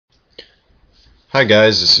Hi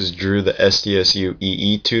guys, this is Drew, the SDSU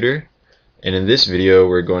EE tutor, and in this video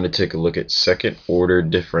we're going to take a look at second order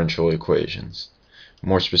differential equations.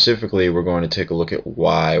 More specifically, we're going to take a look at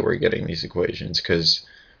why we're getting these equations, because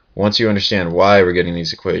once you understand why we're getting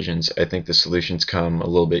these equations, I think the solutions come a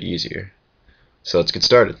little bit easier. So let's get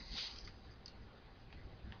started.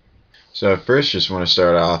 So I first just want to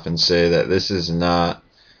start off and say that this is not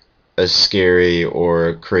a scary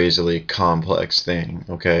or crazily complex thing,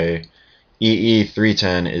 okay? EE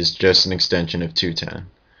 310 is just an extension of 210.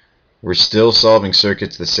 We're still solving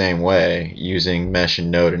circuits the same way using mesh and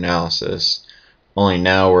node analysis, only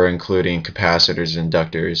now we're including capacitors and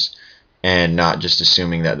inductors and not just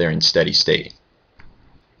assuming that they're in steady state.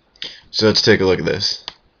 So let's take a look at this.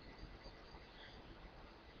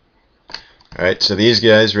 Alright, so these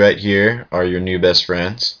guys right here are your new best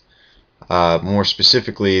friends. More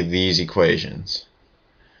specifically, these equations.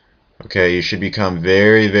 Okay, you should become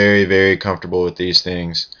very comfortable with these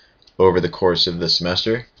things over the course of the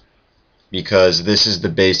semester, because this is the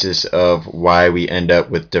basis of why we end up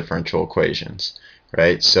with differential equations,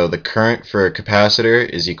 right? So the current for a capacitor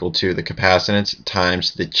is equal to the capacitance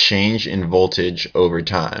times the change in voltage over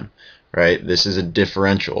time, right? This is a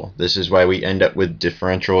differential. This is why we end up with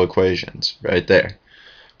differential equations right there.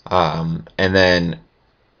 And then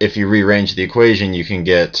if you rearrange the equation, you can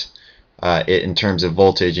get it in terms of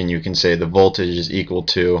voltage, and you can say the voltage is equal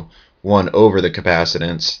to 1 over the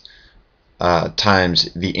capacitance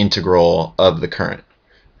times the integral of the current,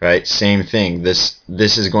 right? Same thing. This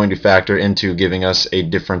is going to factor into giving us a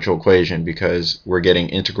differential equation because we're getting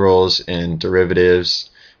integrals and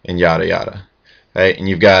derivatives and yada yada, right? And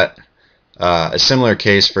you've got a similar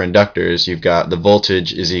case for inductors. You've got the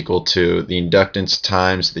voltage is equal to the inductance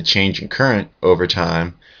times the change in current over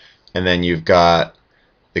time, and then you've got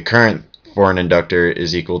the current for an inductor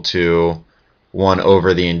is equal to 1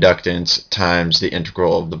 over the inductance times the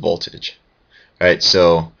integral of the voltage. Alright,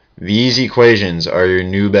 so these equations are your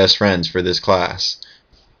new best friends for this class.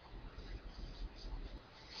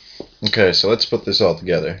 Okay, so let's put this all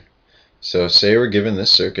together. So say we're given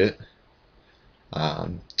this circuit,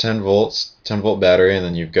 10 volts, 10 volt battery, and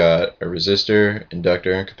then you've got a resistor,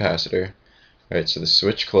 inductor, and capacitor. Alright, so the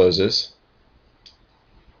switch closes.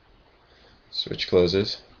 Switch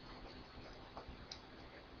closes.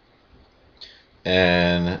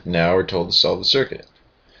 And now we're told to solve the circuit.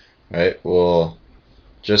 Right? Well,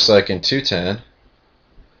 just like in 210,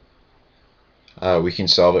 we can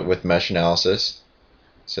solve it with mesh analysis.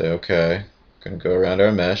 Say, okay, I'm going to go around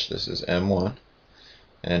our mesh. This is M1,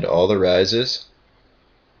 and all the rises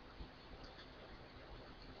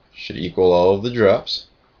should equal all of the drops.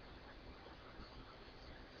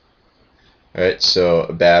 Alright, so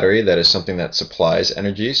a battery, that is something that supplies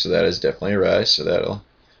energy, so that is definitely a rise, so that'll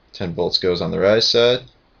 10 volts goes on the rise side,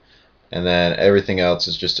 and then everything else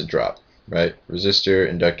is just a drop, right? Resistor,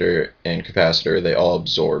 inductor, and capacitor, they all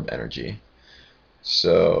absorb energy.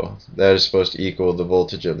 So that is supposed to equal the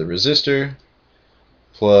voltage of the resistor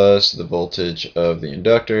plus the voltage of the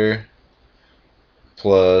inductor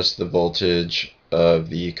plus the voltage of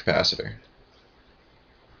the capacitor.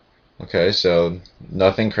 Okay, so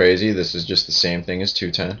nothing crazy. This is just the same thing as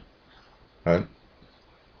 210. Right?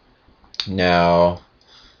 Now,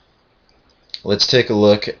 let's take a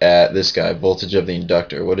look at this guy, voltage of the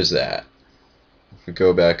inductor. What is that? If we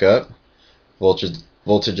go back up,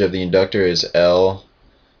 voltage of the inductor is L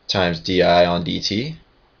times di on dt.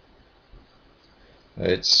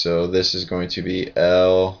 Right, so this is going to be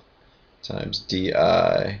L times di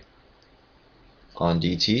on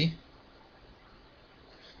dt.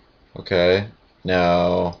 Okay,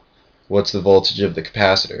 now what's the voltage of the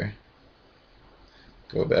capacitor?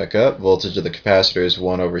 Go back up. Voltage of the capacitor is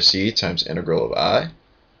 1 over C times integral of I.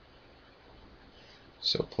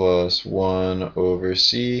 So plus 1 over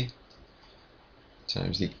C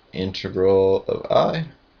times the integral of I.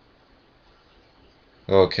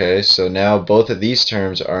 Okay, so now both of these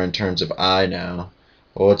terms are in terms of I now.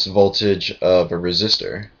 Well, what's the voltage of a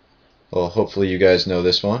resistor? Well, hopefully you guys know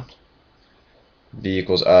this one. V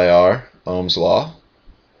equals IR, Ohm's law.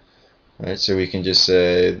 Right, so we can just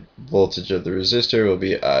say voltage of the resistor will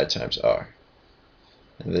be I times R.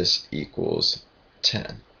 And this equals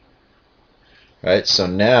 10. Right, so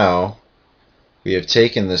now we have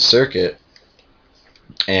taken this circuit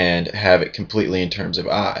and have it completely in terms of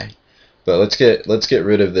I. But let's get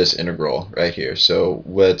rid of this integral right here. So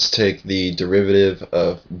let's take the derivative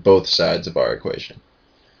of both sides of our equation.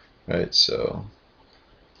 Right, so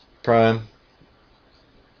prime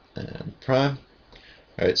and prime.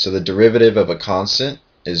 Alright, so the derivative of a constant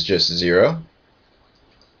is just 0.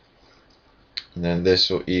 And then this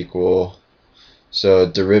will equal So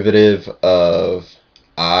derivative of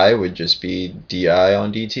I would just be di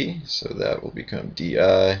on dt, so that will become di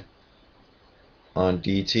on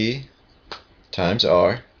dt times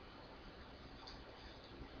r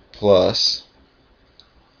plus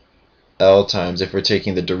L times, if we're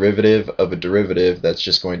taking the derivative of a derivative, that's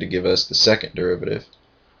just going to give us the second derivative,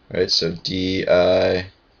 right? So di on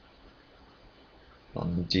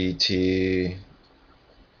dt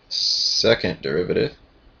second derivative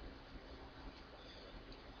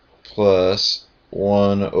plus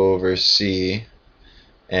 1 over c,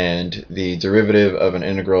 and the derivative of an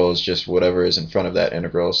integral is just whatever is in front of that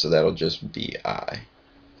integral, so that'll just be I.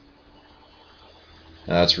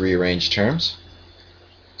 Now let's rearrange terms.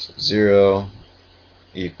 So 0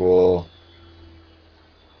 equal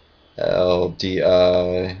L di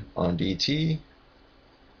on dt,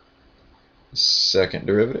 second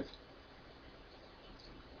derivative,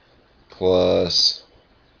 plus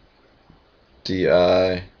di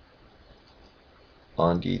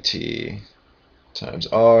on dt times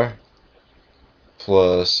r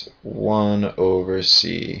plus 1 over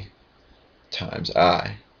c times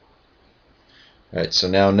I. Right, so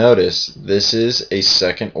now notice this is a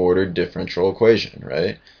second order differential equation,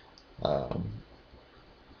 right?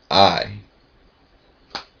 I.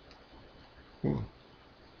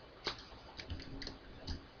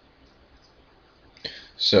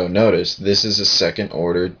 So notice this is a second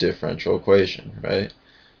order differential equation, right?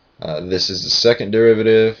 This is the second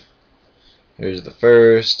derivative, here's the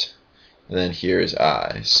first, and then here is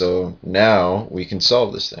I. So now we can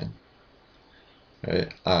solve this thing,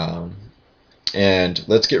 right? And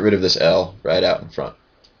let's get rid of this L right out in front.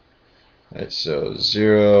 Right, so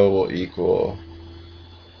 0 will equal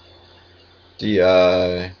di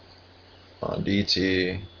on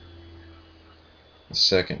dt, the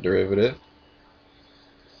second derivative,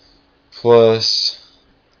 plus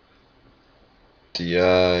di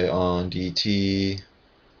on dt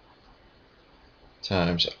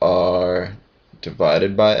times r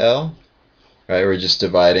divided by L. Right, we're just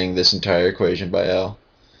dividing this entire equation by L,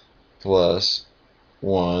 plus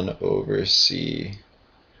 1 over c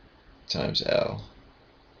times L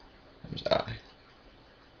times I.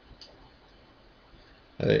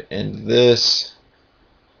 Right, and this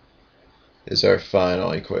is our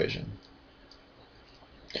final equation.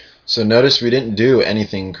 So notice we didn't do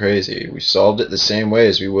anything crazy. We solved it the same way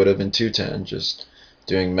as we would have in 210, just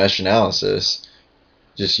doing mesh analysis.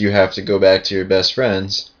 Just you have to go back to your best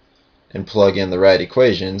friends and plug in the right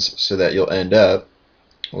equations so that you'll end up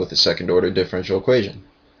with a second order differential equation.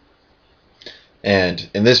 And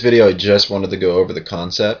in this video I just wanted to go over the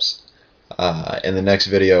concepts. In the next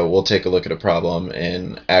video we'll take a look at a problem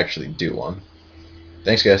and actually do one.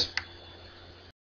 Thanks guys.